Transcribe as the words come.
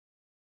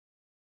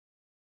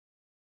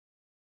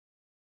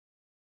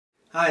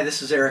Hi,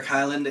 this is Eric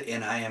Highland,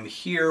 and I am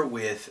here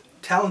with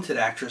talented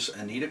actress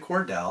Anita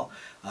Cordell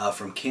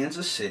from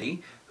Kansas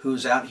City,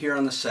 who's out here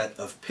on the set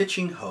of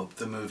Pitching Hope,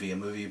 the movie, a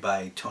movie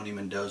by Tony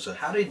Mendoza.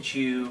 How did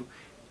you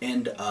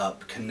end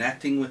up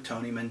connecting with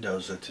Tony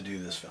Mendoza to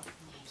do this film?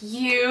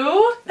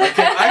 You?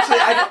 Okay,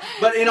 actually,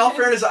 but in all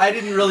fairness, I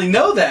didn't really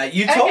know that.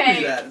 You told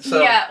me that.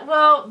 So. Yeah,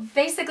 well,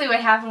 basically what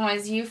happened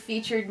was you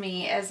featured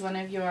me as one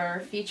of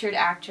your featured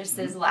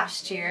actresses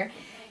last year.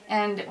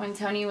 And when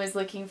Tony was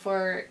looking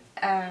for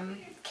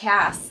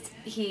cast,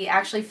 he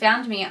actually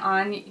found me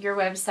on your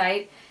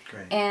website.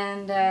 Great.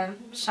 And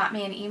shot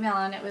me an email,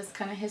 and it was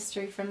kind of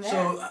history from there.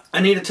 So,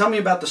 Anita, tell me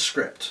about the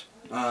script.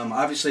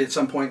 Obviously, at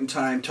some point in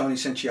time, Tony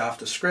sent you off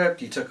the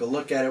script. You took a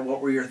look at it. What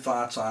were your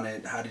thoughts on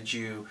it? How did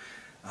you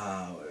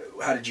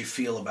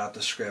feel about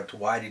the script?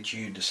 Why did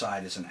you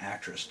decide as an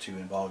actress to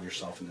involve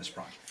yourself in this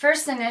project?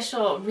 First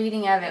initial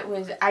reading of it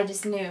was, I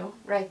just knew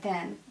right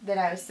then that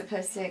I was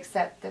supposed to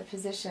accept the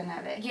position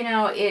of it. You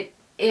know,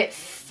 it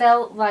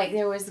felt like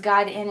there was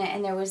God in it,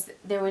 and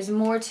there was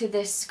more to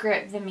this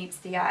script than meets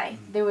the eye.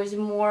 Mm-hmm. There was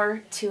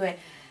more to it.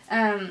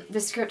 The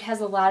script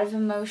has a lot of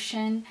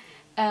emotion,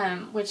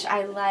 which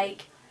I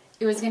like.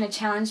 It was going to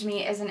challenge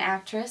me as an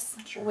actress,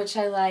 sure, which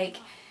I like.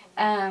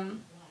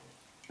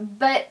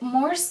 But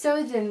more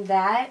so than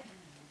that,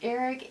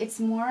 Eric, it's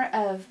more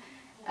of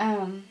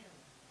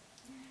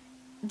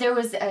there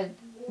was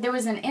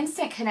an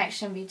instant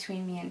connection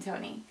between me and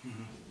Tony,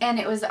 mm-hmm, and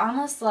it was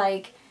almost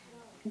like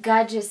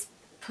God just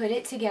put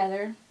it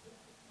together.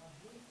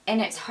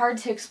 And it's hard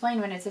to explain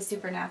when it's a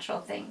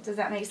supernatural thing. Does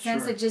that make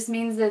sense? Sure. It just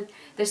means that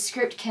the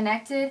script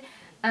connected,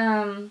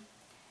 and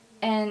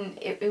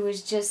it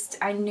was just,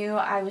 I knew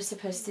I was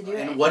supposed to do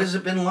it. And what has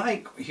it been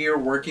like here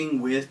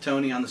working with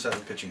Tony on the set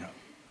of Pitching Hope?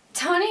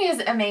 Tony is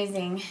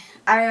amazing.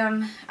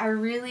 I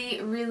really,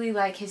 really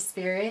like his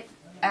spirit.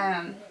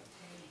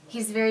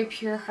 He's very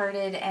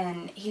pure-hearted,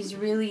 and he's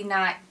really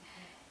not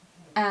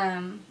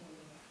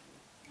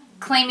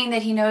claiming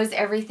that he knows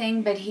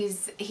everything, but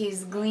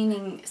he's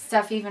gleaning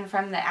stuff even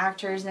from the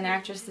actors and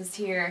actresses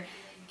here.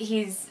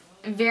 He's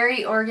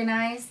very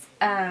organized.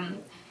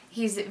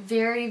 He's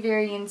very,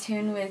 very in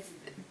tune with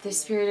the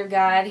Spirit of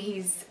God.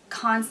 He's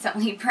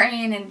constantly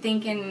praying and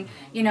thinking,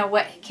 you know,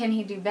 what can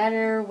he do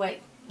better? What,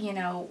 you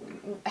know,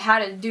 how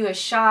to do a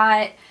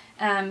shot.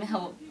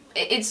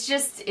 It's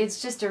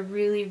just a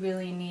really,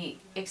 really neat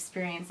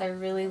experience. I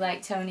really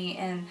like Tony,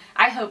 and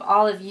I hope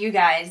all of you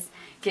guys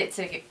get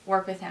to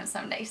work with him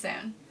someday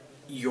soon.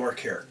 Your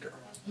character.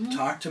 Mm-hmm.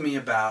 Talk to me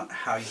about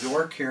how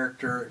your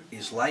character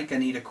is like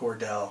Anita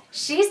Cordell.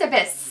 She's a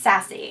bit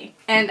sassy,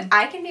 and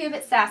I can be a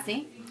bit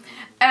sassy.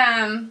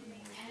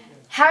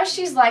 How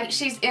she's like,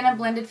 she's in a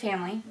blended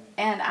family,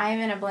 and I'm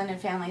in a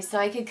blended family, so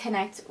I could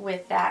connect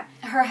with that.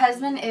 Her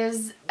husband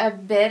is a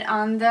bit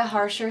on the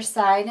harsher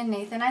side, and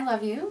Nathan, I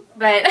love you,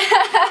 but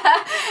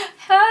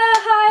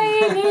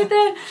hi,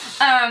 Nathan.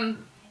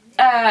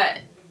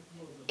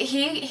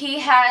 He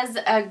has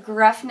a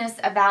gruffness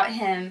about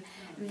him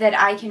that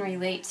I can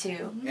relate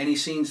to. Any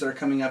scenes that are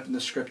coming up in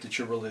the script that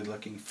you're really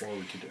looking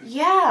forward to doing?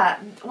 Yeah,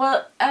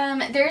 well,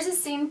 there's a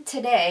scene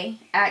today,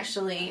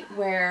 actually,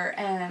 where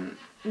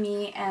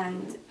me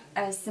and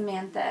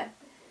Samantha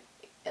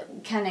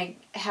kind of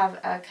have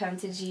a come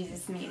to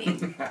Jesus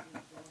meeting.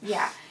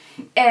 Yeah,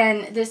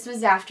 and this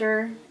was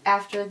after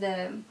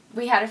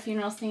we had a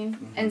funeral scene,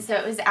 mm-hmm, and so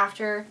it was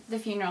after the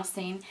funeral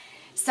scene.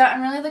 So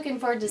I'm really looking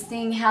forward to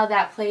seeing how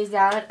that plays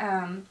out,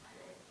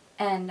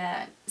 and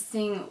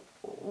seeing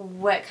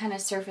what kind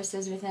of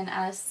surfaces within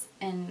us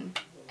and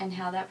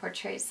how that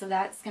portrays. So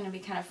that's going to be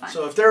kind of fun.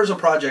 So if there's a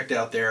project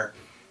out there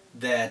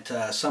that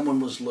someone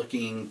was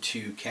looking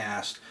to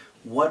cast,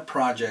 what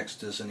projects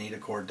does Anita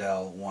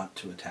Cordell want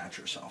to attach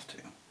herself to?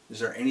 Is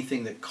there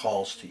anything that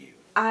calls to you?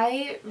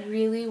 I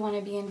really want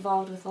to be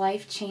involved with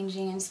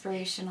life-changing,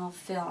 inspirational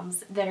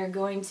films that are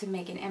going to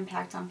make an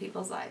impact on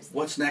people's lives.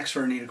 What's next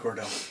for Anita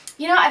Cordell?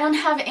 You know, I don't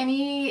have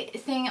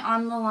anything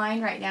on the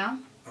line right now.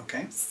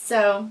 Okay.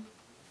 So...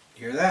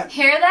 Hear that?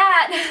 Hear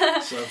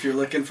that! So if you're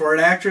looking for an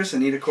actress,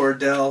 Anita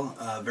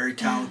Cordell, very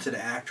talented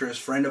actress,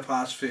 friend of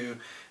HOSFU,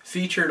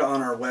 featured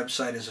on our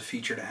website as a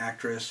featured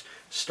actress,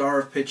 star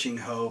of Pitching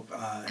Hope.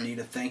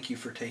 Anita, thank you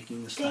for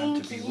taking this time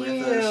to be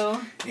with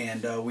us.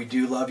 And we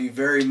do love you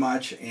very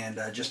much, and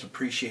just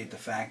appreciate the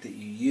fact that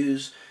you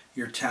use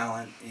your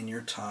talent and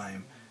your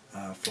time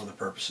for the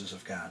purposes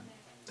of God.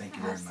 Thank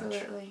you very much.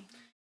 Absolutely.